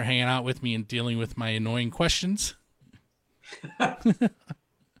you guys for hanging out with me and dealing with my annoying questions.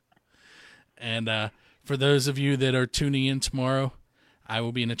 And for those of you that are tuning in tomorrow, I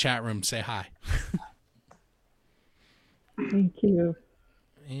will be in the chat room. Say hi. Thank you.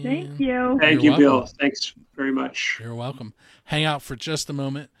 Thank you. Thank you, Bill. Thanks very much. You're welcome. Hang out for just a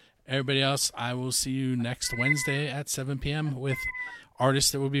moment. Everybody else, I will see you next Wednesday at 7 p.m. with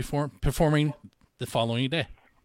artists that will be performing the following day.